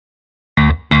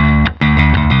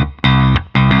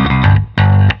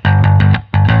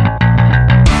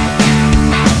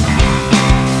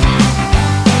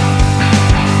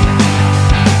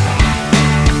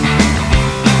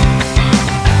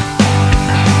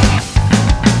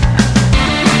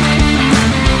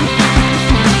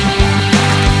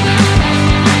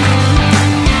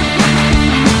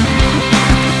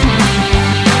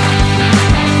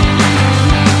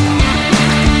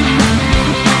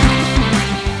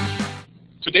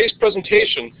today's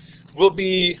presentation will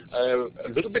be a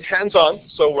little bit hands-on.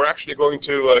 So we're actually going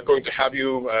to have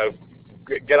you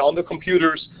get on the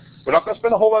computers. We're not going to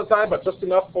spend a whole lot of time, but just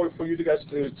enough for you guys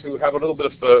to have a little bit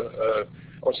of,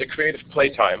 I would say, creative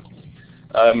playtime.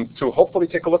 To hopefully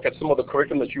take a look at some of the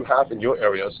curriculum that you have in your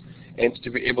areas and to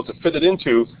be able to fit it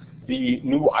into the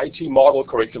new IT model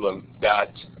curriculum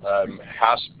that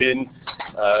has been,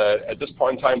 at this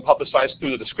point in time, publicized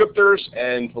through the descriptors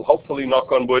and will hopefully,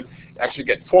 knock on wood, actually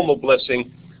get formal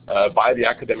blessing by the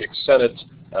academic senate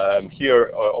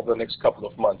here over the next couple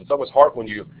of months. It's always hard when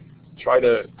you try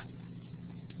to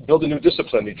build a new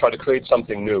discipline, you try to create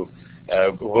something new.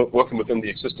 Working within the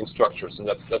existing structures, and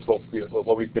that's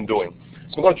what we've been doing.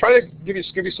 So I'm going to try to give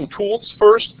you some tools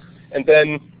first, and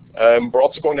then we're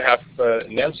also going to have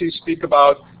Nancy speak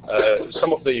about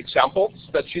some of the examples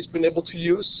that she's been able to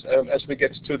use as we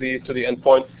get to the end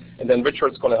point, and then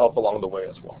Richard's going to help along the way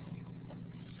as well.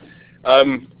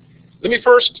 Let me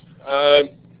first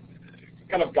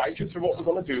kind of guide you through what we're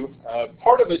going to do.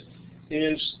 Part of it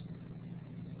is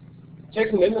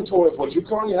taking an inventory of what you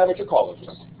currently have at your colleges,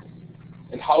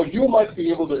 and how you might be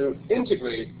able to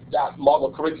integrate that model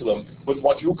curriculum with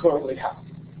what you currently have.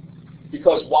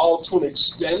 Because while to an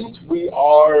extent we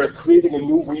are creating a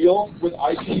new wheel with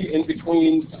IT in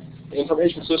between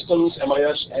information systems,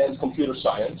 MIS, and computer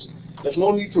science, there's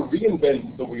no need to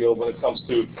reinvent the wheel when it comes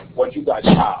to what you guys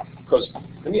have. Because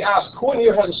let me ask, who in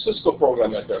here has a Cisco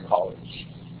program at their college?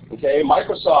 Okay,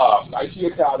 Microsoft,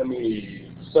 IT Academy,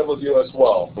 several of you as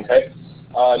well. Okay.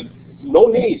 No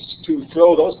need to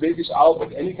throw those babies out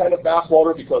with any kind of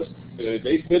bathwater because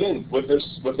they fit in with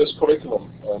this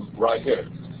curriculum right here.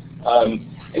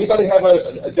 Anybody have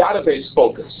a database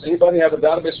focus? Anybody have a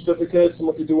database certificate? Some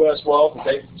of you do as well.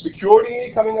 Okay.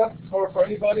 Security coming up for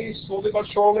anybody, slowly but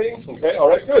surely. Okay. All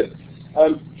right. Good.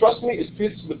 Trust me, it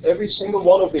fits with every single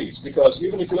one of these because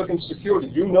even if you look into security,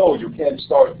 you know you can't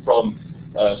start from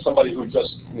somebody who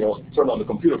just turned on the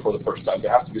computer for the first time.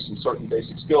 There have to be some certain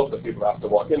basic skills that people have to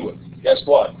walk in with. Guess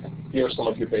what? Here are some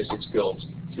of your basic skills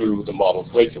through the model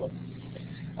curriculum.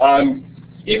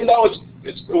 Even though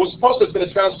it was supposed to have been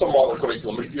a transfer model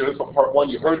curriculum, if you heard from part one,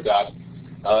 you heard that.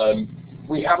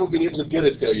 We haven't been able to get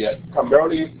it there yet,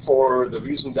 primarily for the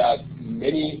reason that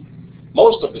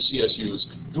most of the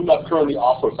CSUs do not currently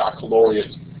offer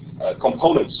baccalaureate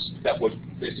components that would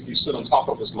basically sit on top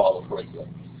of this model curriculum.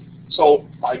 So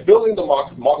by building the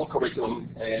model curriculum,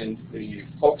 and the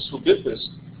folks who did this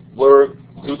were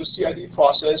through the CID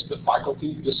process, the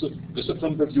faculty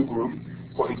discipline review group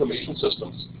for information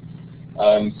systems,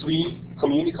 3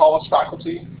 community college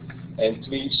faculty, and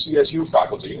 3 CSU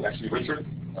faculty, and actually Richard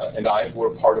and I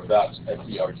were part of that at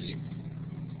DRG.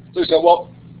 So we said, well,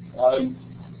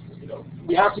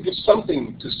 we have to give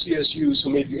something to CSUs who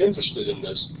may be interested in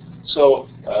this. So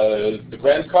the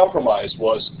grand compromise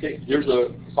was, okay, here's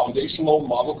a foundational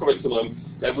model curriculum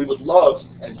that we would love,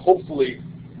 and hopefully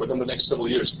within the next several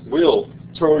years will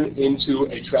turn into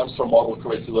a transfer model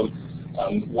curriculum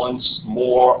once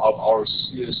more of our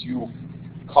CSU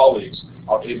colleagues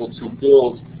are able to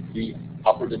build the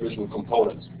upper division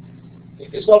components.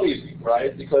 It's not easy,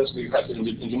 right? Because we've got the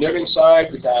engineering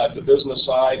side, we've got the business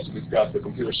side, we've got the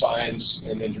computer science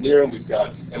and engineering, we've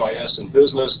got MIS and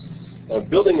business.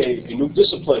 Building a new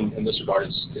discipline in this regard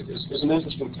is an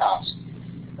interesting task.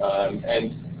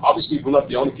 And obviously we're not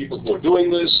the only people who are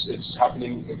doing this. It's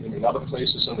happening in other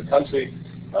places in the country.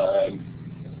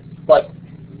 But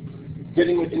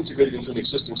getting it integrated into an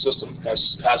existing system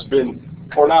has been,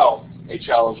 for now, a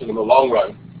challenge, and in the long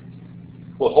run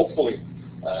will hopefully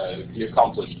be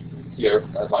accomplished here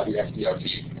by the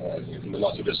FDRG in the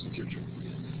not-too-distant future.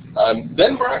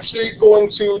 Then we're actually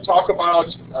going to talk about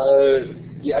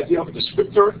the idea of a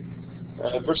descriptor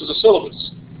versus a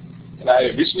syllabus. And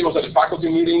I recently was at a faculty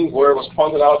meeting where it was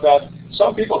pointed out that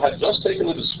some people had just taken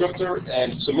the descriptor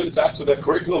and submitted that to the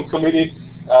curriculum committee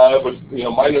with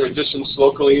minor additions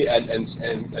locally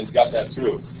and got that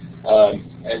through.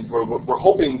 And we're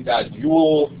hoping that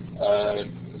you'll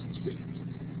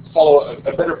follow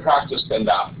a better practice than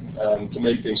that to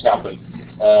make things happen.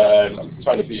 I'm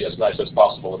trying to be as nice as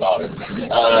possible about it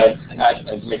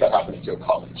and make that happen at your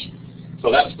college.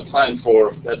 So that's the plan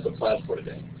for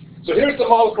today. So here's the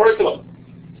model curriculum.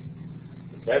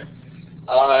 Okay,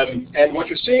 and what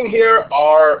you're seeing here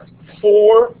are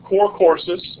 4 core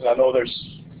courses. And I know there's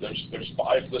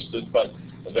 5 listed, but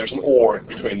there's an or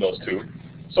between those 2.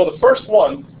 So the first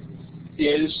one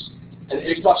is an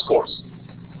A+ course.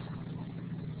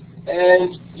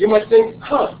 And you might think,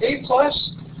 huh, A+,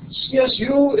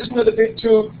 CSU, isn't it a bit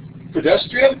too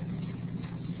pedestrian?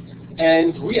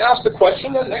 And we asked the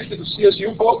question, and actually the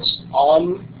CSU folks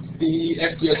on the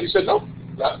FDRG said, no,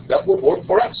 that would work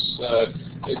for us.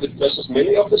 It addresses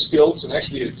many of the skills, and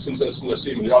actually, since I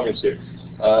see him in the audience here,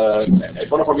 at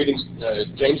one of our meetings,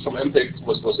 James from MPIC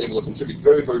was able to contribute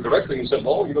very, very directly and said,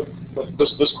 well, you know,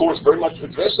 this course very much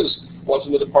addresses what's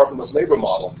in the Department of Labor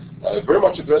model, very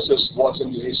much addresses what's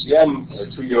in the ACM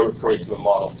 2-year curriculum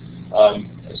model.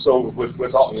 So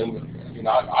with all, you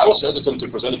know, I was hesitant to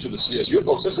present it to the CSU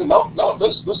folks. They said, no,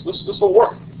 this will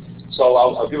work. So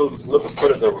I'll give a little bit of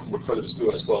credit there where credit is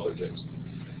due as well there, James.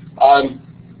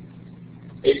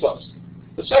 A+.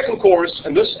 The second course,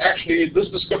 and this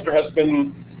descriptor has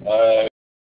been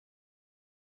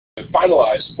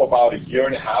finalized for about 1.5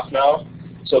 years now.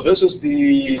 So this is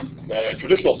the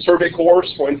traditional survey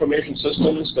course for information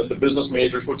systems that the business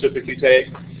majors would typically take.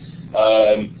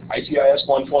 ITIS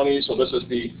 120, so this is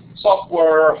the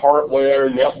software, hardware,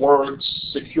 networks,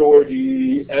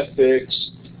 security,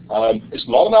 ethics. It's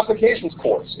not an applications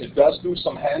course. It does do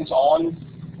some hands-on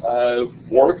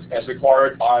work as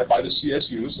required by the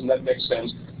CSUs, and that makes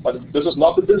sense. But this is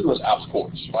not the business apps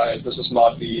course, right? This is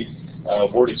not the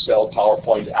Word, Excel,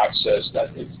 PowerPoint access.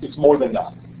 It's more than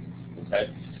that. Okay,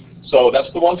 so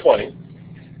that's the 120.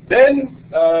 Then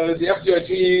the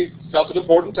FDIT felt it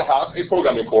important to have a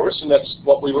programming course, and that's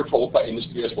what we were told by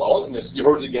industry as well. And you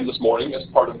heard it again this morning as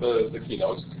part of the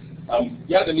keynotes.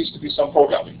 Yeah, there needs to be some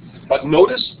programming. But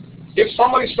notice, if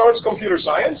somebody starts computer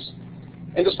science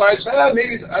and decides,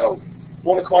 maybe I don't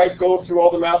want to quite go through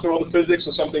all the math or all the physics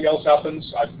and something else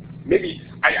happens, maybe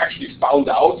I actually found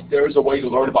out there is a way to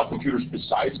learn about computers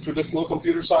besides traditional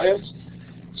computer science.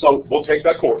 So we'll take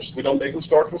that course. We don't make them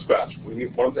start from scratch. We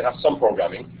want them to have some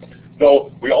programming.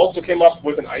 Though we also came up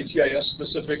with an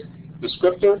ITIS-specific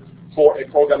descriptor for a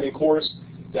programming course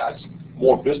that's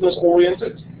more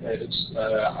business-oriented. It's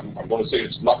I'm going to say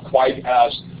it's not quite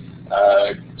as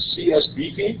CS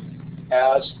beefy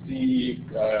as the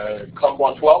Comp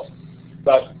 112,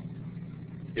 but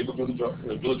it will do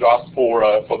the job for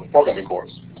the programming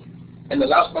course. And the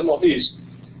last but not least,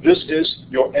 this is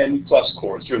your N+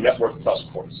 course, your Network Plus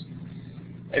course.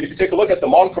 And if you take a look at the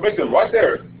model curriculum right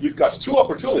there, you've got 2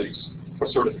 opportunities for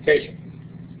certification.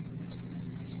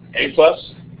 A+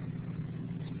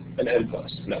 and N+,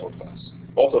 Network Plus.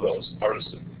 Both of those are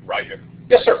listed right here.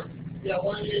 Yes, sir. Yeah,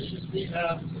 one of the issues we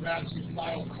have is actually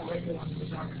model curriculum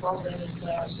is our programming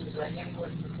classes, our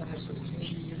networking class with 3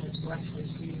 units, electrical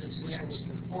students, there was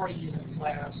the 4-unit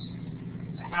class.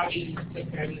 How do you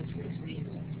fit that into a 3-unit?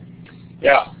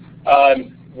 Yeah,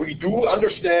 we do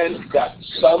understand that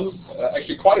some,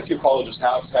 actually quite a few colleges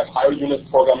have higher unit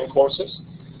programming courses.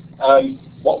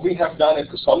 What we have done at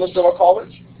Cosumnes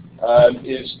College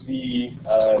is the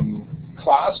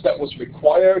class that was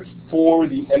required for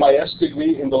the MIS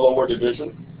degree in the lower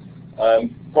division,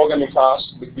 programming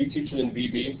class, we teach it in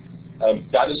BB.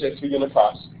 That is a 3-unit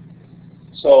class.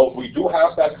 So we do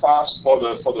have that class for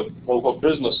the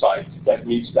business side that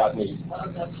meets that need. Out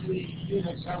of that 3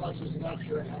 units, how much is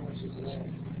lecture and how much is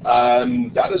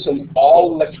lab? That is an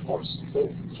all lecture course.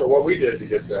 So what we did to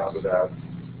get down to that,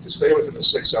 to stay within the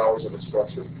 6 hours of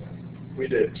instruction, we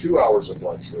did 2 hours of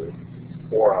lecture,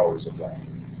 4 hours of lab.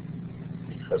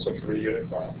 That's a 3-unit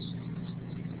class.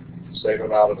 Same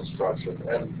amount of instruction,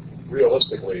 and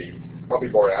realistically, probably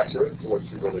more accurate to what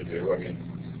you really do. I mean,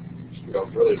 you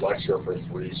don't really lecture for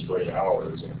 3 straight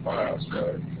hours in a class,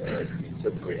 but you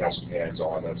typically have some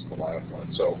hands-on. That's the lab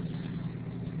one. So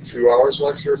 2 hours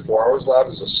lecture, 4 hours lab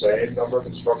is the same number of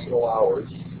instructional hours,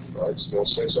 right? Still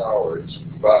 6 hours,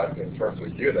 but in terms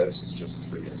of units, it's just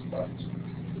a 3-unit class.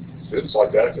 Students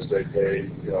like that because they pay,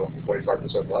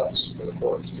 25% less for the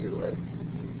course too, right?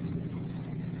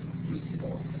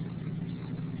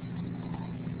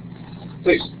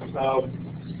 Please.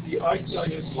 The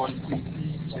ITIS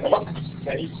 150,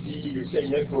 can it be, you're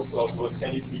saying network plus, but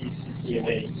can it be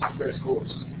CCNA first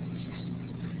course?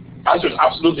 Answer is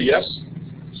absolutely yes.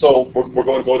 So we're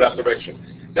going to go that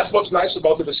direction. That's what's nice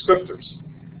about the descriptors,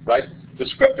 right?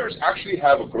 Descriptors actually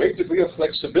have a great degree of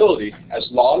flexibility as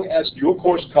long as your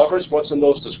course covers what's in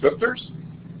those descriptors.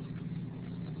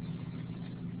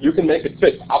 You can make it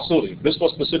fit, absolutely. This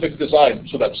was specifically designed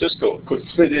so that Cisco could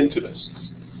fit into this.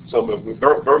 So we're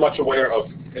very, very much aware of,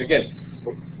 and again,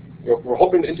 we're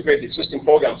hoping to integrate the existing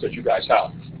programs that you guys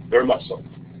have, very much so,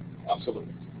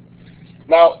 absolutely.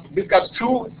 Now, we've got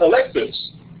 2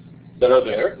 electives that are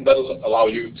there that will allow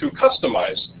you to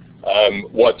customize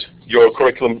what your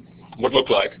curriculum would look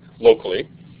like locally,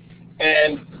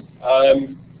 and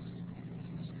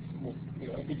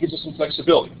it gives us some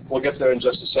flexibility. We'll get there in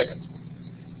just a second.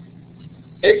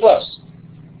 A+,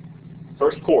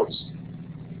 first course,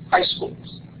 high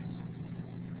schools.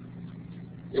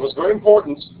 It was very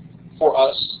important for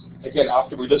us again,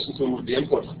 after we listen to the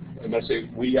input, and I say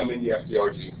we, I'm in the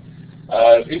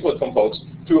FDRG, input from folks,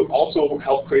 to also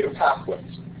help create a pathway.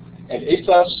 And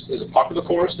A+ is a popular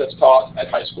course that's taught at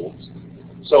high schools.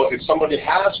 So if somebody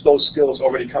has those skills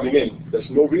already coming in, there's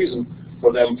no reason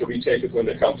for them to retake it when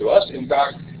they come to us. In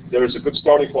fact, there is a good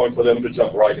starting point for them to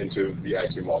jump right into the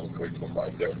ICT Model Curriculum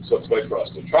right there. So it's a way for us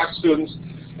to attract students,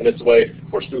 and it's a way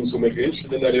for students who may be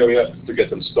interested in that area to get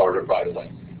them started right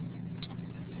away.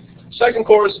 Second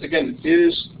course, again,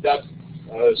 is that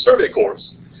survey course.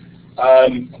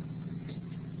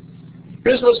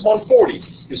 Business 140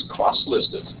 is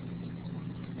cross-listed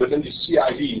within the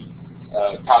CID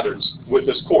patterns with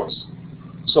this course.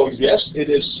 So yes, it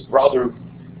is rather,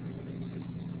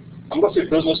 I'm going to say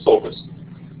business focused.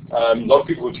 A lot of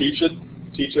people who teach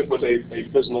it with a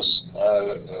business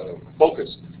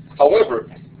focus.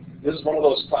 However, this is one of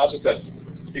those classes that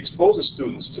exposes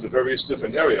students to the various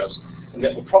different areas, and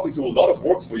that will probably do a lot of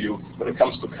work for you when it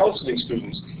comes to counseling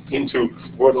students into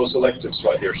where those electives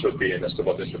right here should be and as to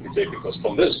what they should be taking. Because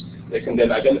from this, they can then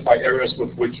identify areas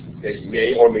with which they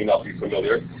may or may not be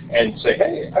familiar and say,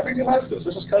 hey, I really like this.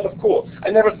 This is kind of cool.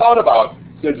 I never thought about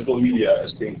digital media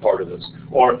as being part of this.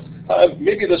 Or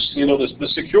maybe this, the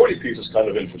security piece is kind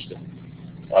of interesting.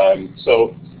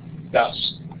 So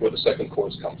that's where the second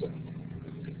course comes in.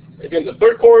 Again, the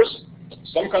third course,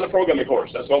 some kind of programming course.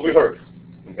 That's what we heard.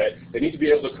 Okay? They need to be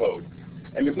able to code.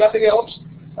 And if nothing else,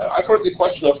 I've heard the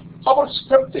question of, how about a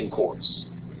scripting course?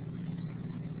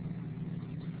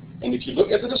 And if you look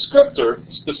at the descriptor,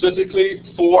 specifically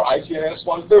for ITIS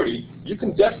 130, you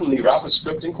can definitely wrap a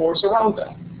scripting course around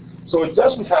that. So it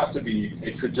doesn't have to be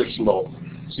a traditional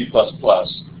C++,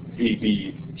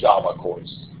 VB, Java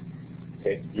course.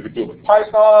 Okay? You could do it with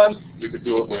Python, you could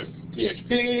do it with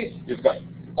PHP, you've got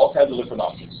all kinds of different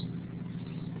options.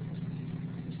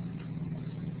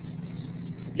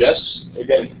 Yes,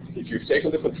 again, if you've taken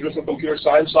the computer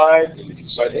science side, and if you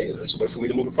decide, hey, there's a way for me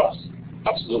to move across,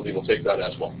 absolutely, we'll take that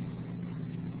as well.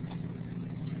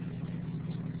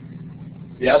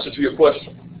 The answer to your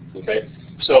question, okay?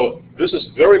 So this is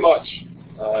very much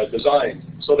designed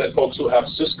so that folks who have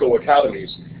Cisco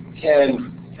academies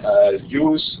can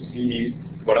use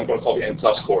what I'm going to call the N+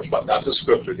 course, but not the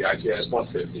descriptor, the ITIS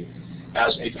 150,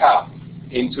 as a path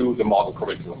into the model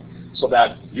curriculum, so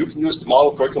that you can use the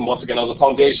model curriculum once again as a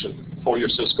foundation for your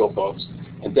Cisco folks,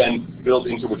 and then build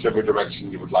into whichever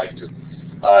direction you would like to.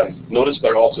 Notice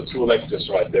there are also 2 electives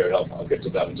right there. I'll get to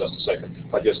that in just a second,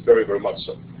 but yes, very, very much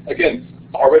so. Again,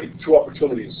 already 2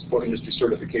 opportunities for industry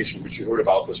certification, which you heard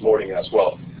about this morning as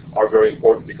well, are very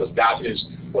important because that is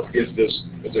what gives this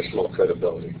additional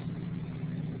credibility.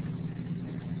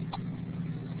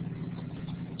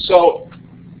 So,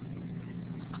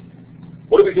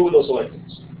 what do we do with those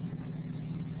electives?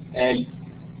 And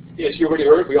as you already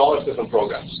heard, we all have different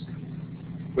programs,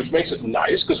 which makes it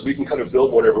nice because we can kind of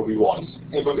build whatever we want.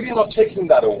 And we're really not taking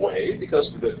that away because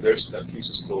there's that piece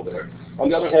is still there. On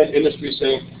the other hand, industry is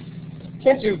saying,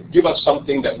 can't you give us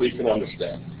something that we can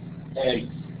understand?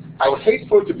 And I would hate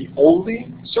for it to be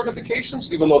only certifications,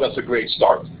 even though that's a great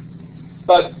start.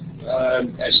 But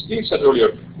as Steve said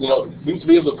earlier, we need to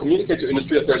be able to communicate to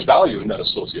industry that there's value in that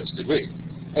associate's degree.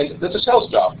 And that's a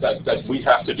sales job that we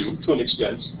have to do to an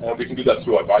extent. We can do that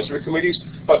through advisory committees,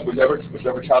 but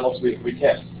whichever channels we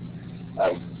can.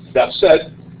 That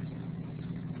said,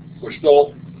 we're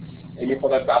still aiming for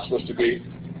that bachelor's degree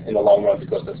in the long run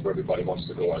because that's where everybody wants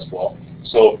to go as well.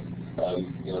 So,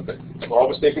 we're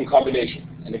always thinking combination.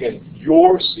 And again,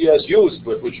 your CSUs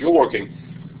with which you're working,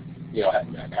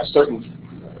 have certain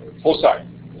foci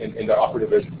in their upper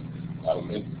division.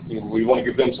 And we want to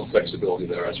give them some flexibility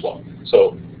there as well.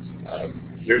 So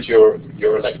here's your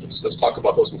electives. Let's talk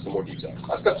about those in some more detail.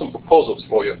 I've got some proposals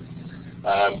for you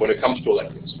when it comes to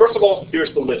electives. First of all,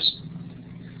 here's the list.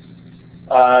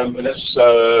 And let's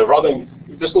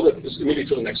let's go immediately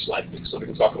to the next slide, please, so we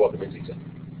can talk about them in detail.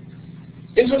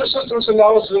 Internet systems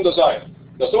analysis and design.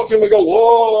 Now, some of you may go,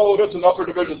 whoa, that's an upper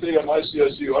division thing at my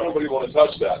CSU. I don't really want to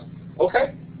touch that.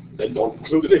 Okay, then don't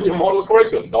include it in your model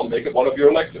curriculum. Don't make it one of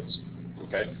your electives.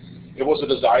 Okay, it was a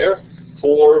desire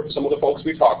for some of the folks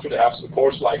we talked to have a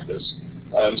course like this,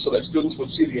 so that students would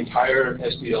see the entire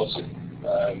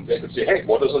SDLC. They could say, hey,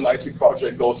 what does an IT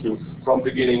project go through from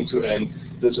beginning to end?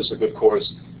 This is a good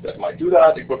course that might do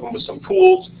that. Equip them with some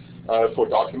tools for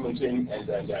documenting, and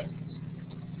then.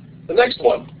 The next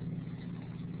one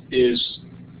is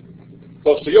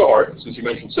close to your heart, since you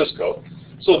mentioned Cisco.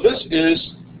 So this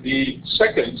is the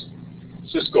second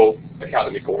Cisco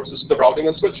Academy course. This is the routing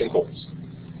and switching course.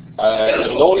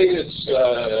 And only it's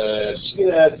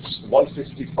CNET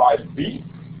 155B.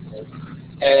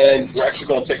 and we're actually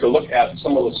going to take a look at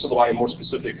some of the syllabi more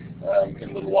specific in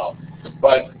a little while.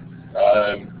 But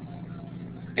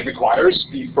it requires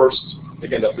the first,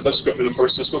 again, the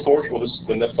first Cisco course, well, this is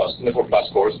the Network Plus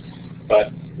course,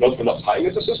 but note we're not tying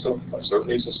it to Cisco, but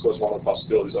certainly Cisco is one of the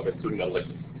possibilities of including that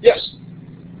later. Yes?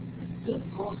 This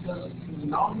course has a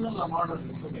phenomenal amount of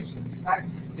information. In fact,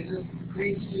 it is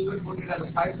crazy you would put it as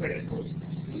a 5-credit course.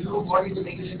 You wanting to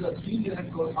make it into a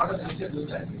 3-unit course, how does it do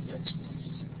that?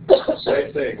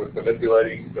 Same thing with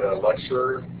manipulating the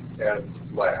lecture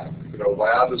and lab. You know,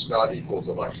 lab is not equal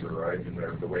to lecture, right? In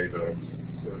the way the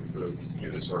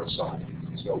units are assigned.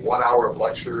 So 1 hour of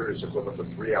lecture is equivalent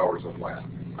to 3 hours of lab.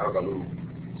 I don't know who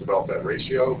developed that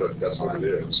ratio, but that's what it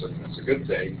is. And it's a good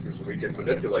thing because we can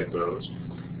manipulate those.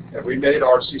 And we made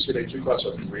our CCNA2 class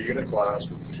a 3-unit class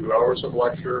with 2 hours of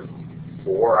lecture,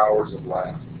 4 hours of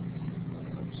lab.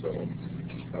 So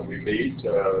we meet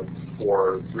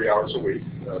for 3 hours a week.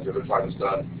 The other time is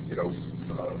done, you know,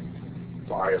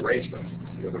 by arrangement,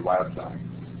 the other lab time.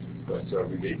 But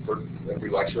we meet for, and we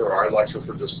lecture, or I lecture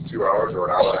for just 2 hours or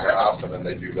an hour and a half, and then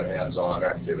they do the hands-on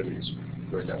activities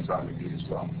during that time we meet as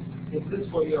well. Is this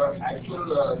for your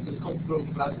actual Cisco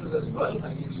group classes as well?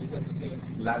 I mean, you can take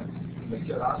lab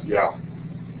lecture on? Yeah,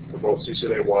 for both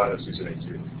CCNA1 and CCNA2.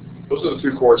 Those are the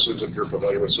 2 courses, if you're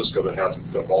familiar with Cisco, that have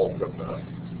the bulk of the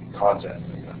content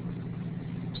in them.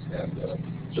 And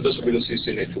so this will be the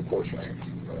CCNA2 course, right?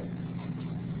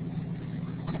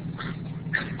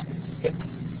 Okay.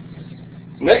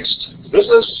 Next, this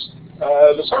is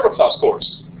the Server Class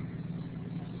course.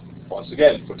 Once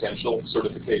again, potential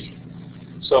certification.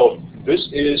 So this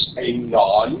is a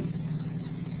non-vendor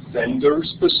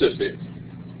specific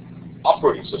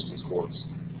operating systems course.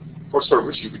 For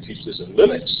servers, you could teach this in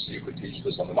Linux, you could teach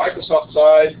this on the Microsoft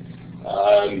side.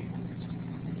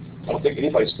 I don't think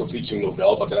anybody's still teaching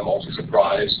Novell, but then I'm also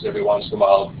surprised every once in a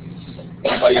while.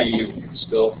 Anybody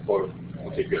still?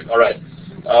 Okay, good. All right.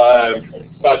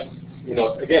 But you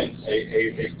know, again,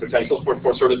 a potential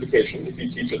for certification if you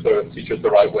teach it the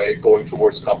right way, going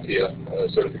towards CompTIA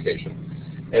certification.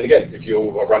 And again, if you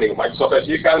are running a Microsoft IT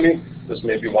Academy, this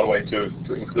may be one way to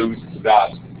include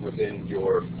that within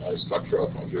your structure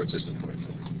of your existing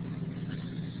curriculum.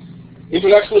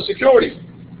 Introduction to security.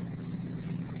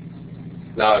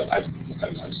 Now, I've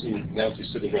seen Nancy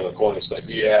sitting here in the corner. It's like,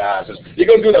 yeah, you're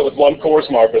going to do that with one course,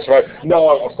 Markus, right?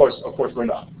 No, of course we're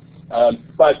not.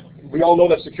 But we all know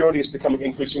that security is becoming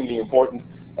increasingly important.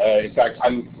 In fact,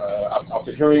 I'm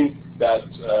after hearing that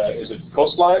is it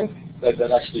Coastline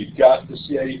that actually got the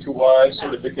CIE2Y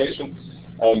certification.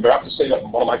 But I have to say that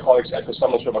one of my colleagues at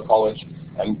Cosumnes College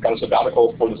got a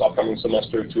sabbatical for this upcoming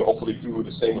semester to hopefully do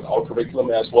the same with our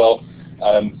curriculum as well.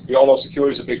 We all know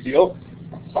security is a big deal.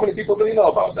 How many people really know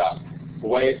about that?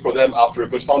 Way for them, after a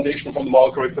good foundation from the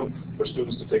model curriculum, for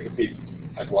students to take a peek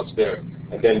at what's there.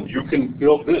 And then you can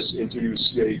build this into your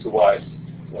CIE2Y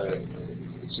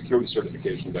security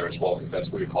certification there as well, if that's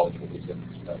where your college will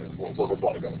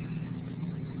want to go.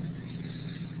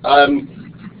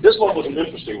 This one was an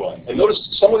interesting one. And notice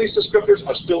some of these descriptors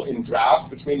are still in draft,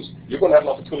 which means you're going to have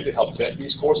an opportunity to help vet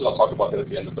these courses. I'll talk about that at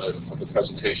the end of the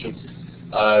presentation.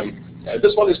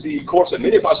 This one is the course that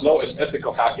many of us know as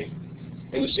ethical hacking.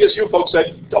 And the CSU folks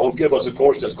said, don't give us a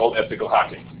course that's called ethical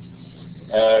hacking.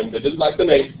 And they didn't like the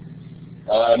name.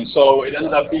 So it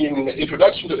ended up being an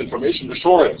introduction to information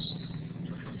assurance,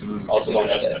 also known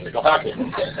as ethical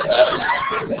hacking.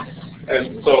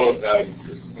 And so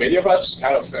many of us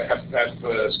kind of have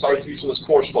started teaching this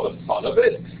course for the fun of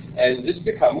it, and it's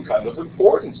become kind of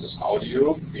important. Just how do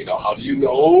you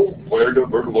know where to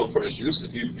look for issues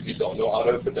if you don't know how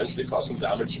to potentially cause some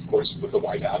damage, of course, with the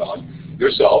white hat on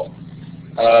yourself.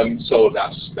 So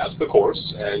that's the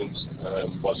course,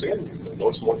 and once again,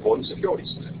 notice more important security.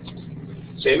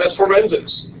 Same as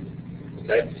forensics,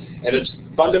 okay? And it's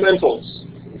fundamentals,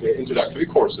 okay, introductory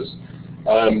courses.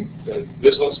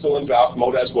 This one's still in draft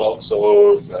mode as well,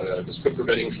 so descriptor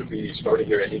vetting should be starting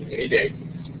here any day.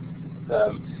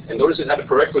 And notice it had a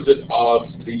prerequisite of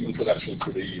the introduction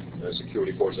to the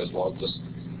security course as well, just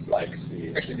like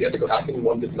actually the ethical hacking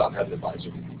one did not have an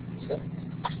advisor. Okay?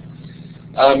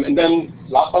 And then,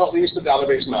 last but not least, the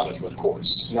database management course.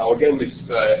 Now, again,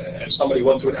 if somebody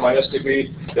went through an MIS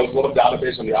degree, there was a lot of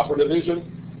database in the upper division.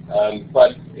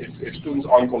 But if students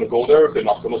aren't going to go there, they're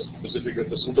not going to specifically,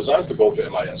 this isn't designed to go to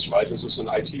MIS, right? This is an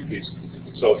IT piece.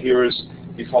 So here's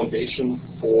the foundation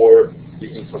for the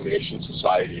information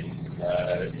society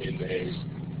in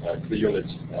a 3-unit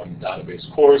database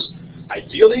course.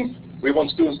 Ideally, we want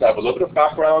students to have a little bit of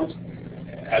background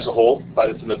as a whole, but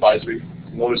it's an advisory.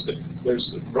 Notice that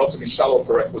there's a relatively shallow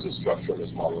prerequisite structure in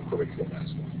this model curriculum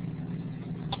as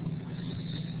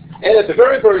And at the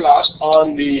very, very last,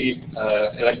 on the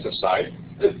elective side,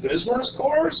 the business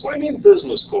course? What do you mean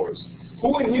business course?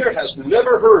 Who in here has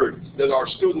never heard that our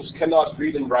students cannot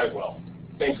read and write well?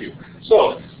 Thank you.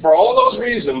 So, for all those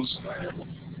reasons,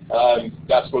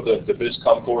 that's where the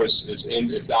BizCom course is in.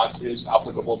 If that is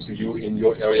applicable to you in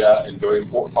your area and very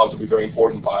important, found to be very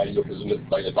important by your business,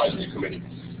 by advisory committee,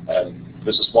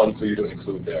 this is one for you to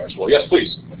include there as well. Yes,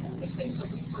 please.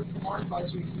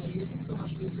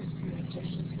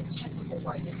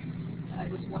 I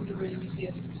was wondering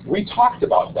if we talked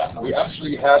about that. We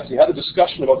actually had a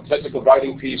discussion about the technical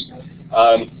writing piece,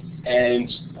 and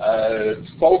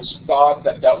folks thought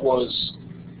that was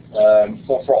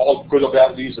for all good or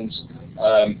bad reasons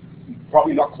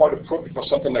probably not quite appropriate for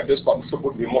something like this, but it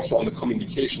would be more so on the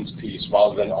communications piece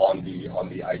rather than on the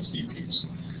IT piece.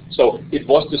 So it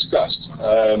was discussed.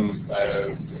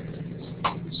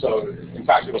 So in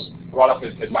fact, it was brought up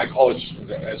at my college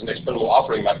as an experimental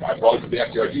offering. I brought it to the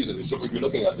FDRGs and they said, "Should we be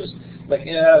looking at this?" Like,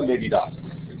 yeah, maybe not.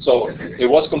 So it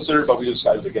was considered, but we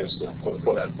decided against it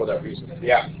for that reason.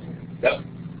 Yeah. Yep.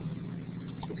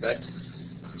 Okay.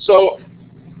 So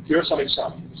here are some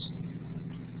examples.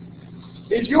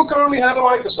 If you currently have a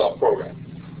Microsoft program,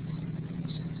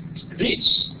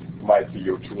 these might be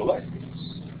your two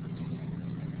electives.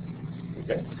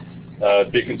 Okay.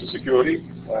 Dig into security.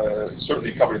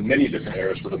 Certainly covered many different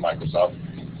areas for the Microsoft,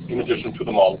 in addition to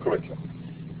the model curriculum.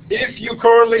 If you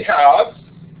currently have,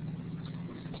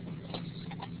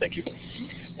 thank you,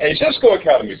 a Cisco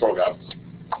Academy program,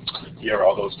 here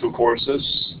are those two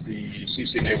courses, the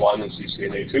CCNA1 and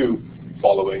CCNA2,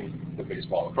 following the base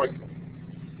model curriculum.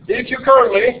 If you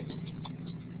currently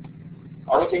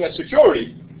are looking at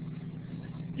security,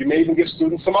 you may even give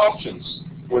students some options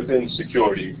within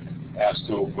security as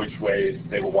to which way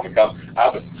they will want to come. I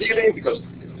have a feeling, because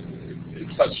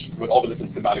it's such with all the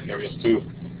different thematic areas too,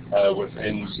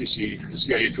 within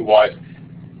CIA2Y,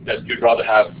 that you'd rather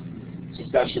have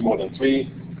substantially more than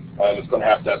 3. It's going to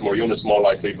have more units more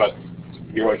likely, but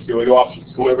here are your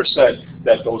options. Whoever said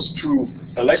that those 2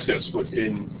 electives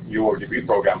within your degree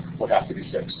program would have to be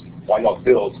fixed? Why not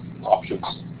build options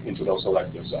into those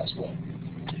electives as well?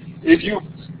 If you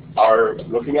are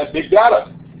looking at big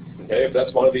data, okay, if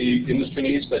that's one of the industry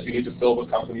needs that you need to fill with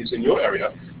companies in your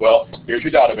area, well, here's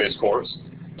your database course.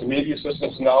 And maybe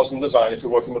systems analysis and design if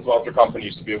you're working with larger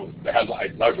companies to be able to handle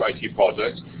larger IT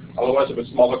projects. Otherwise, if it's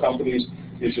smaller companies,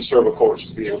 here's your server course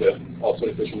to be able to also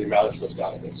efficiently manage those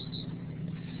databases.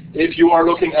 If you are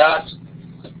looking at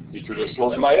the traditional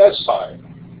MIS side,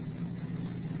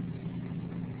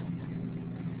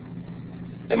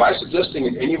 am I suggesting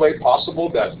in any way possible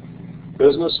that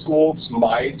business schools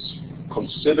might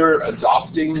consider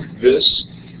adopting this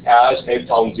as a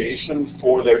foundation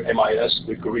for their MIS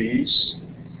degrees?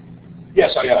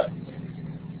 Yes, I am.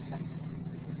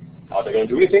 Are they going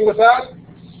to do anything with that?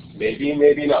 Maybe,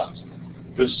 maybe not.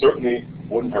 This certainly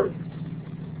wouldn't hurt.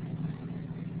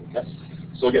 Okay.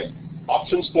 So again,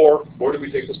 options for where do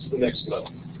we take this to the next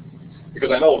level?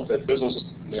 Because I know that business,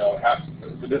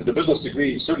 the business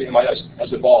degree, certainly MIS,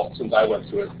 has evolved since I went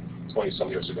through it 20-some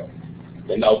years ago.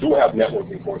 They now do have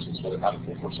networking courses, but they've had it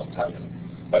for some time now.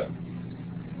 But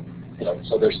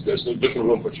so there's a different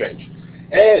room for change.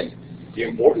 And the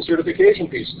important certification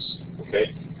pieces.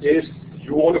 Okay, if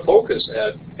you want to focus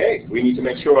at, hey, we need to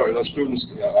make sure our students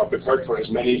are prepared for as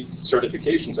many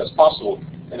certifications as possible.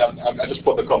 And I just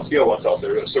put the CompTIA ones out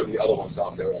there. There are certainly other ones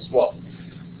out there as well.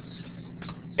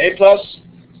 A+,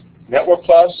 Network+,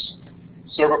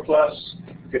 Server+,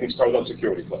 getting started on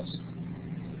Security+.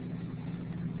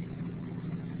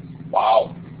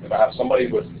 Wow. If I have somebody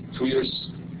with 2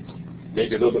 years,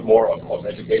 maybe a little bit more of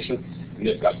education, and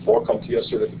they've got 4 CompTIA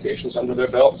certifications under their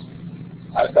belt,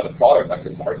 I've got a product I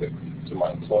can market to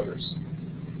my employers.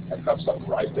 I've got something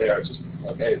right there. It's just,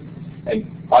 okay.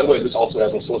 And by the way, this also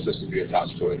has an associate's degree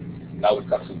attached to it. Now we've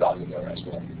got some value there as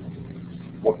well.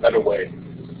 What better way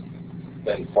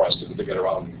than for us to get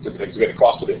around, to get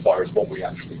across to the employers what we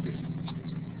actually do.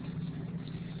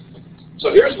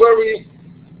 So here's where we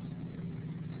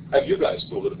have you guys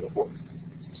do a little bit of work.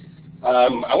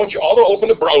 I want you all to open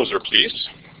the browser, please.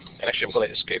 Actually, I'm going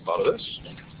to escape out of this.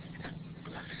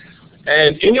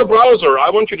 And in your browser, I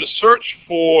want you to search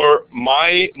for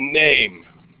my name.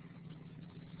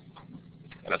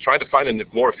 And I tried to find a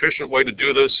more efficient way to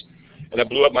do this, and I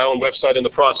blew up my own website in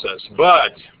the process.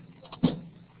 But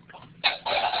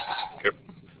okay,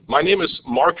 my name is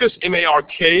Markus,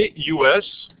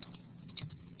 M-A-R-K-U-S,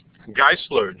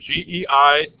 Geissler,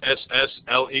 G-E-I-S-S-L-E-R.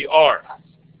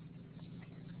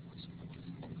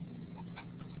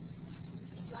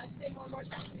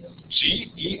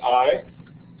 G-E-I-S-S-L-E-R.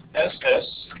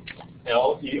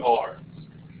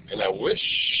 And I wish,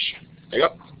 hang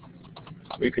up,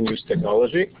 we can use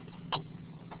technology.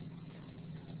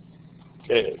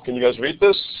 Okay, can you guys read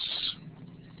this?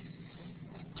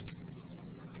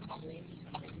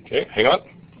 Okay, hang on.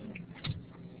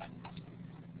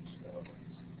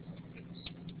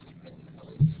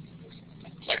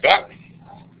 Like that.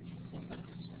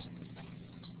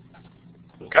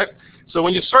 Okay, so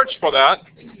when you search for that,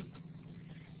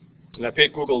 and I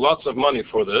paid Google lots of money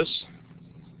for this.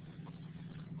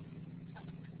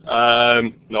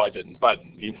 No, I didn't, but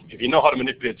if you know how to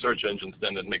manipulate search engines,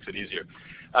 then it makes it easier.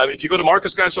 If you go to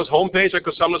Markus Geissler's homepage at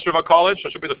Cosumnes River College,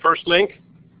 that should be the first link.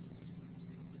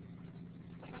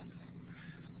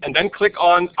 And then click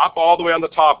on, up all the way on the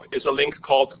top, is a link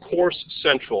called Course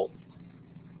Central.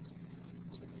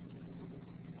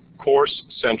 Course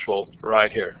Central,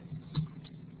 right here.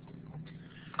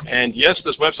 And yes,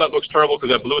 this website looks terrible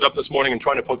because I blew it up this morning and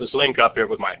trying to put this link up here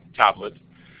with my tablet.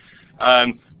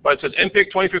 But it says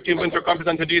MPIC 2015 Winter Conference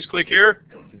Attendees. Click here.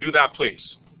 Do that, please.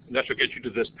 And that should get you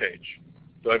to this page.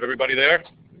 Do I have everybody there?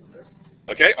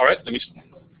 Okay, all right.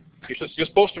 You're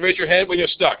supposed to raise your hand when you're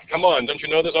stuck. Come on, don't you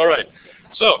know this? All right.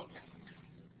 So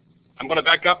I'm going to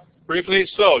back up briefly.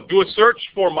 So do a search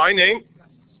for my name,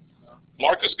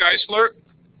 Markus Geissler,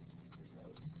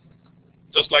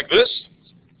 just like this.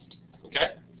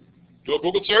 Okay. Do a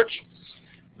Google search.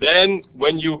 Then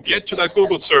when you get to that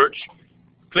Google search,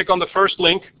 click on the first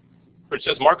link where it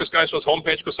says Markus Geissler's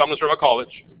homepage, Cosumnes River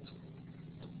College.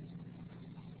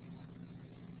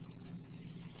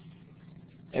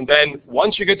 And then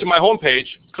once you get to my homepage,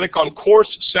 click on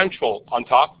Course Central on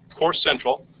top, Course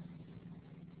Central.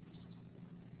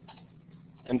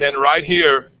 And then right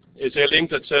here is a link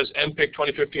that says MPIC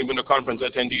 2015 Winter Conference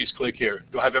Attendees. Click here.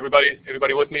 Do I have everybody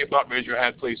with me? If not, raise your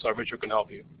hand, please, so Richard can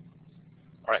help you.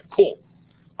 All right, cool.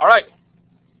 All right.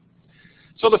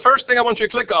 So the first thing I want you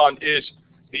to click on is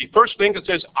the first link that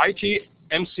says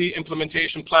ITMC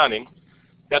Implementation Planning.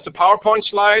 That's a PowerPoint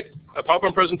slide, a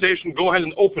PowerPoint presentation. Go ahead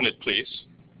and open it, please.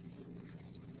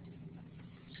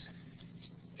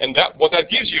 And what that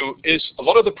gives you is a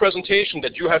lot of the presentation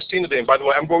that you have seen today. And by the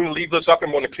way, I'm going to leave this up.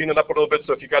 I'm going to clean it up a little bit.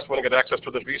 So if you guys want to get access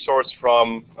to this resource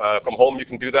from home, you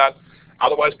can do that.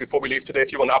 Otherwise, before we leave today,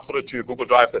 if you want to upload it to your Google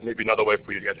Drive, that may be another way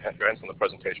for you to get your hands on the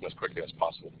presentation as quickly as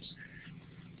possible.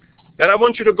 Then I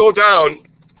want you to go down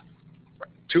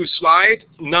to slide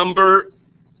number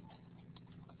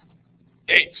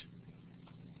 8.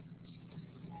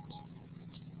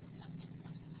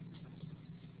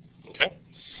 Okay.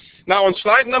 Now on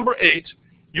slide number 8,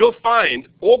 you'll find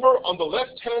over on the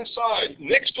left-hand side,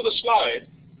 next to the slide,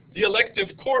 the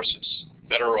elective courses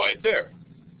that are right there.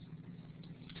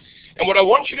 And what I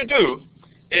want you to do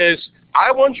is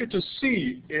I want you to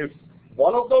see if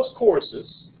one of those courses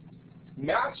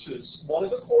matches one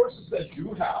of the courses that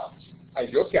you have at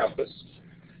your campus,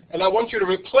 and I want you to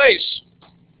replace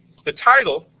the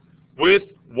title with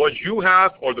what you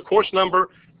have or the course number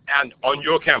and on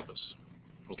your campus.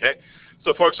 Okay?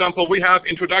 So for example, we have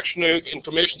Introduction to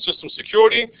Information System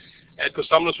Security at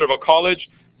Cosumnes River College.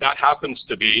 That happens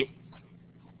to be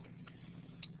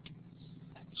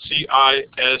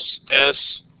CISS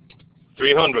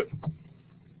 300.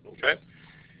 Okay?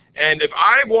 And if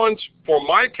I want for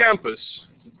my campus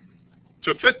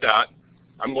to fit that,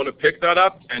 I'm going to pick that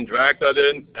up and drag that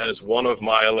in as one of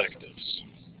my electives.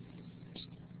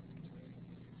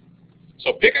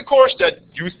 So pick a course that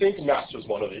you think matches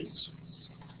one of these.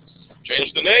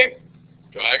 Change the name,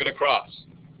 drag it across.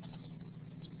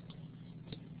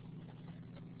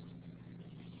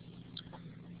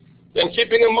 Then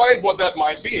keeping in mind what that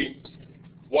might be,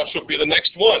 what should be the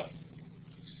next one?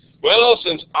 Well,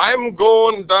 since I'm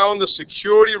going down the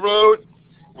security road,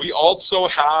 we also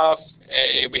have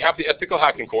the ethical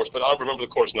hacking course, but I don't remember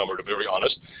the course number, to be very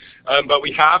honest. But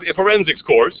we have a forensics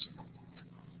course.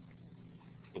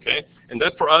 Okay, and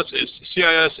that for us is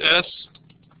CISS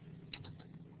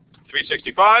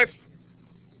 365.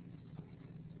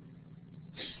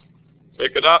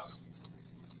 Pick it up,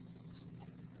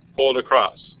 hold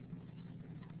across.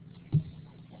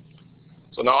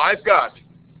 So now I've got,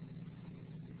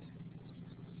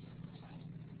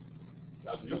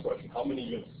 now to your question, how many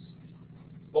units?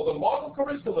 Well, the model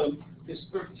curriculum is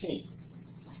 13.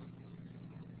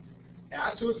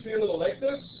 Add to it 300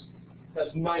 electives,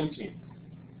 that's 19.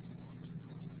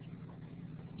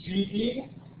 GE,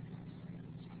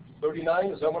 39,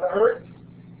 is that what I heard?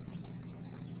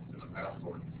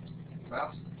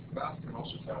 Math can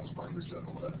also satisfy your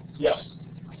general ed. Yes.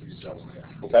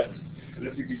 Okay. And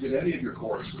if you could get any of your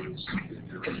courses in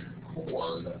your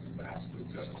core, that's math and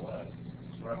general ed.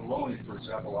 So at Ohlone, for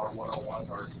example, our 101,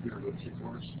 our computer literacy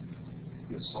course,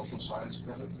 is social science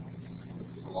credit.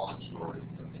 long story.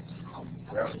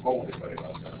 We haven't told anybody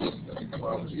about that.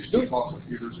 Well, we used to call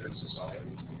computers in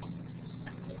society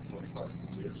 25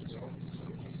 years ago. So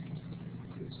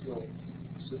it still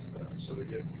sits there. So they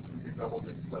get double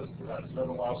the credit for that. So that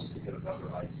allows us to get another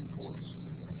IT course.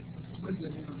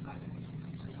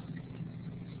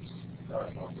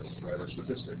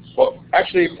 Statistics. Well,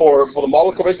 actually, for the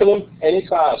model curriculum, any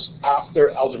class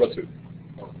after Algebra 2.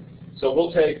 So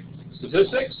we'll take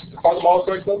statistics, part of the model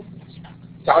curriculum,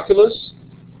 calculus,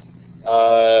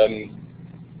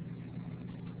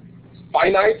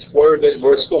 finite, where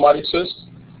it still might exist,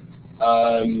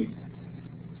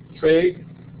 trig,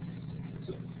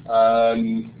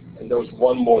 and there was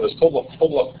one more. There's total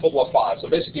of 5. So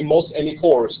basically, most any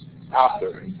course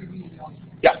after.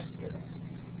 Yeah.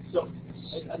 So,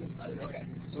 okay.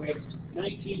 So we have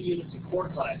 19 units of core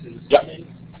classes. Yeah. And then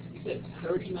you said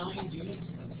 39 units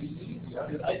of PE?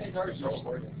 Yeah. I think ours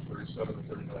are 37 to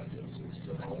 39 units.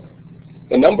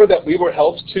 The number that we were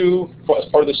held to as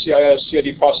part of the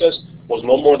CID process was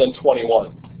no more than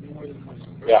 21. more than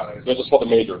 20. Yeah, this is for the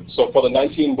major. So for the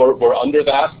 19, we're under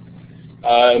that.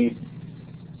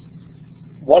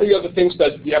 One of the other things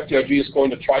that the FTRG is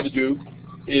going to try to do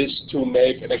is to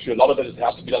make, and actually a lot of it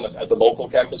has to be done at the local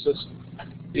campuses,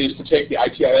 is to take the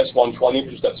ITIS 120,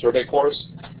 which is that survey course.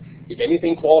 If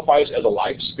anything qualifies as a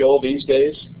life skill these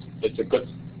days, it's a good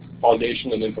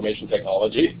foundation in information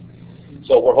technology.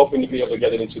 So we're hoping to be able to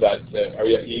get it into that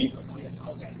area E.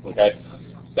 Okay,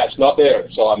 that's not there,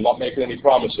 so I'm not making any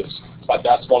promises. But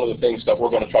that's one of the things that we're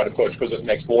going to try to push because it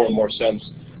makes more and more sense.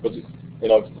 But you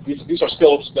know, these are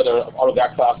skills that are out of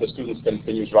that class that students can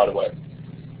use right away,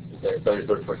 okay,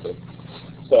 very quickly.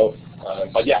 So,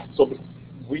 but yeah, so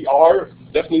we are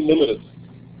definitely limited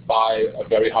by a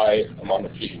very high amount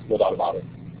of G, no doubt about it.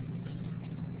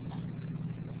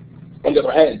 On the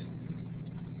other hand,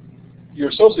 your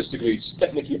associate's degrees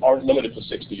technically aren't limited to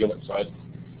 60 units, right?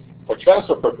 For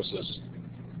transfer purposes,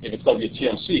 if it's going to be a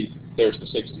TMC, there's the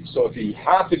 60. So if you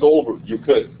have to go over, you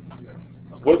could.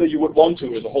 Whether you would want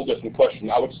to is a whole different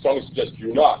question. I would strongly suggest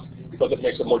you not, because it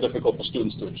makes it more difficult for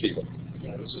students to achieve it.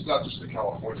 Yeah, this is not just a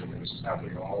California thing. This is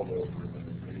happening all over the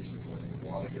nation. We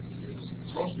want to get the units.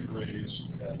 Most degrees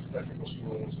at technical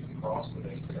schools across the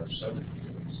nation are 70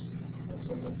 units. And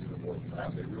some of them do more than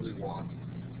that. They really want,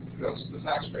 that's the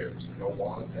taxpayers. They don't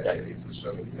want to pay for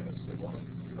 70 minutes. They want to,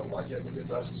 you know, why can't we get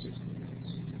that to 60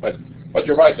 minutes? But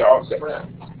you're right, there aren't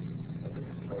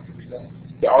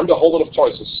a whole lot of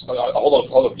choices.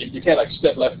 You can't like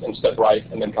step left and step right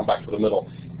and then come back to the middle.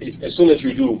 As soon as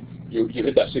you do, you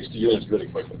hit that 60 units really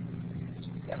quickly.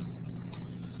 Yeah.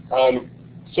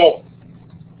 So,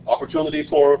 opportunity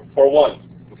for one.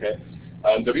 Okay.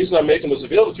 The reason I'm making this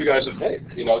available to you guys is, hey,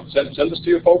 you know, send this to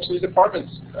your folks in the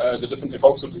departments, the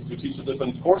folks who teach the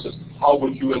different courses. How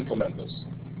would you implement this?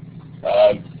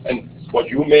 And what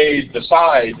you may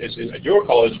decide is at your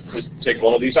college is take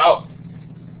one of these out.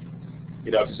 You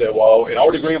know, to say, well, in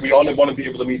our degree, we only want to be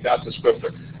able to meet that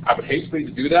descriptor. I would hate for you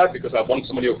to do that because I want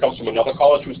somebody who comes from another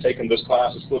college who's taken this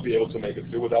class to still be able to make it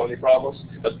through without any problems.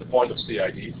 That's the point of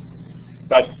CID.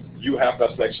 But you have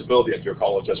that flexibility at your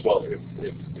college as well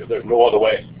if there's no other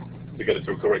way to get it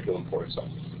through curriculum for yourself.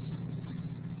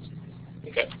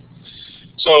 Okay.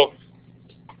 So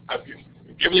I've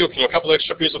given you a couple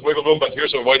extra pieces of wiggle room, but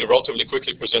here's a way to relatively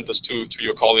quickly present this to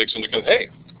your colleagues and you can, hey,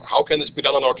 how can this be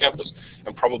done on our campus?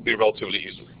 And probably relatively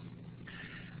easily.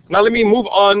 Now let me move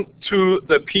on to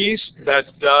the piece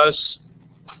that does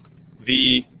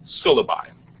the syllabi.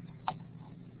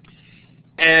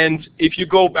 And if you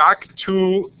go back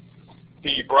to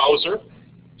the browser,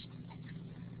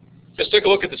 let's take a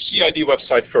look at the CID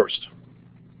website first.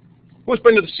 Who's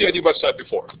been to the CID website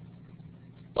before?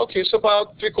 Okay, so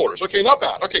about 3/4. Okay, not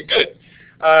bad. Okay, good.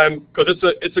 Because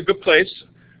it's a good place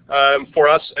for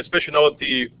us, especially now that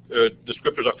the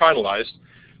descriptors are finalized.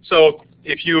 So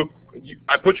if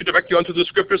I put you directly onto the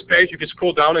descriptors page, you can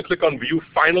scroll down and click on View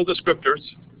Final Descriptors.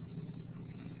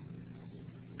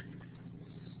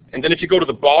 And then if you go to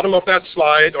the bottom of that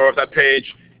slide or of that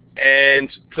page and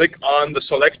click on the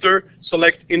selector,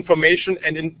 select Information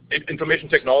and Information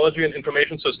Technology and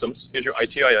Information Systems, is your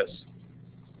ITIS.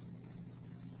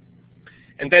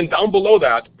 And then down below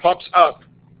that pop up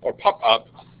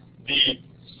the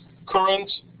current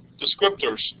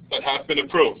descriptors that have been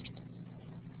approved.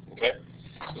 Okay?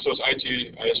 So it's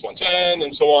ITIS 110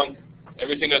 and so on,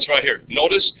 everything that's right here.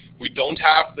 Notice we don't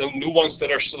have the new ones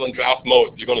that are still in draft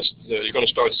mode. You're going to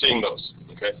start seeing those.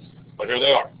 Okay? But here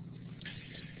they are.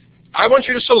 I want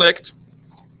you to select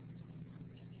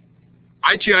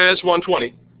ITIS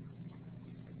 120.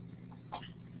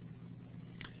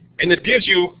 And it gives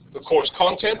you the course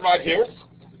content right here,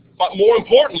 But more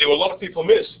importantly, what a lot of people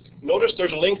miss, notice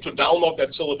there's a link to download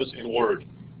that syllabus in Word.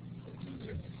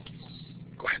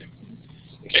 Go ahead.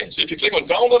 Okay, so if you click on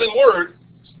download in Word,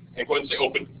 and go ahead and say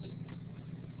open.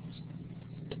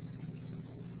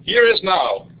 Here is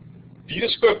now the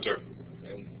descriptor.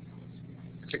 And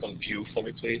click on view for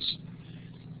me, please.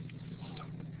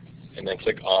 And then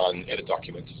click on edit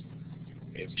document.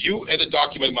 A view edit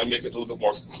document might make it a little bit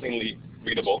more cleanly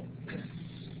readable.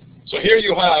 So here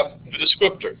you have the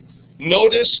descriptor.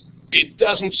 Notice it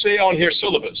doesn't say on here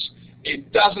syllabus.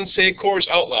 It doesn't say course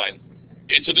outline.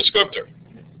 It's a descriptor,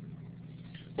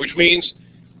 which means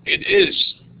it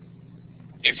is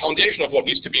a foundation of what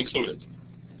needs to be included.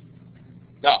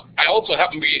 Now, I also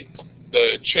happen to be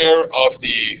the chair of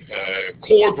the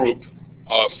core group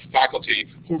of faculty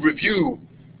who review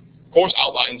course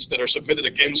outlines that are submitted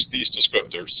against these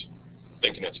descriptors.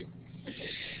 Thank you, Nancy.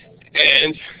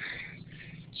 And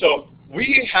so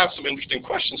we have some interesting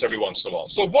questions every once in a while.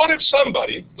 So what if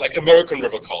somebody, like American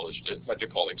River College did, like your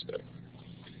colleagues did,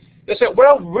 they said,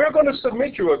 well, we're going to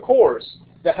submit you a course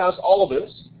that has all of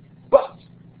this, but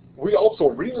we also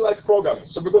really like programming,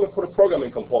 so we're going to put a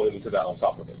programming component into that on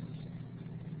top of it.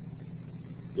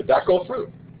 Did that go through?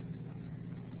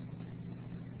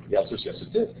 The answer is yes,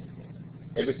 it did.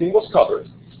 Everything was covered.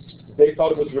 They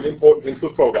thought it was really important to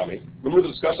include programming. Remember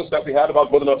the discussions that we had about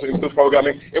whether or not to include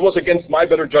programming? It was against my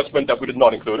better judgment that we did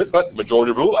not include it, but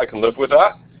majority rule, I can live with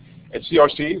that. At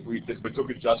CRC, we took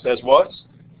it just as was.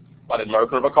 But at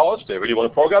American River College, they really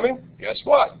wanted programming. Guess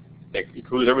what? They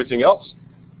included everything else.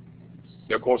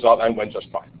 Their course outline went just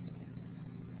fine.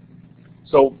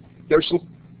 So there's some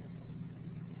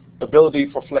ability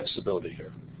for flexibility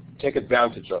here. Take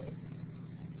advantage of it.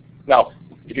 Now,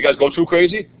 if you guys go too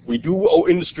crazy, we do owe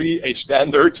industry a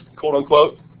standard, quote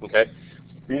unquote, okay?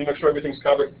 We need to make sure everything's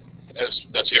covered, as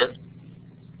that's here.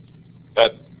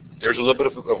 But there's a little bit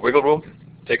of wiggle room.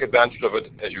 Take advantage of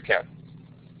it as you can.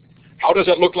 How does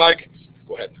that look like?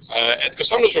 Go ahead. At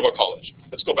Cosumnes River College.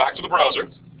 Let's go back to the browser.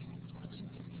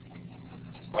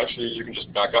 Actually, you can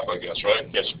just back up, I guess, right?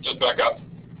 Yes, just back up.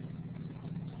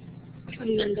 I think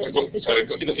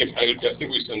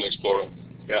we can explore it.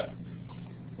 Yeah.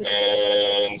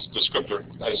 And descriptor,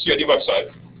 CID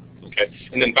website. Okay.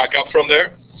 And then back up from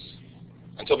there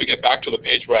until we get back to the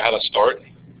page where I had to start.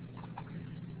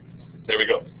 There we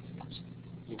go.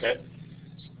 Okay.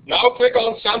 Now click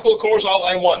on Sample Course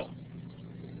Outline 1.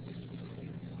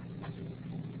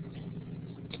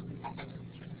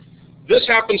 This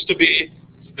happens to be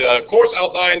the course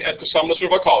outline at Cosumnes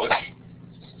River College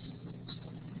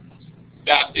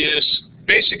that is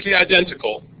basically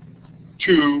identical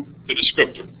to the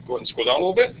descriptor. Go ahead and scroll down a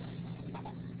little bit.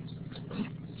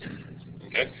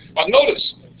 Okay. But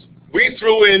notice, we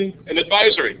threw in an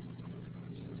advisory.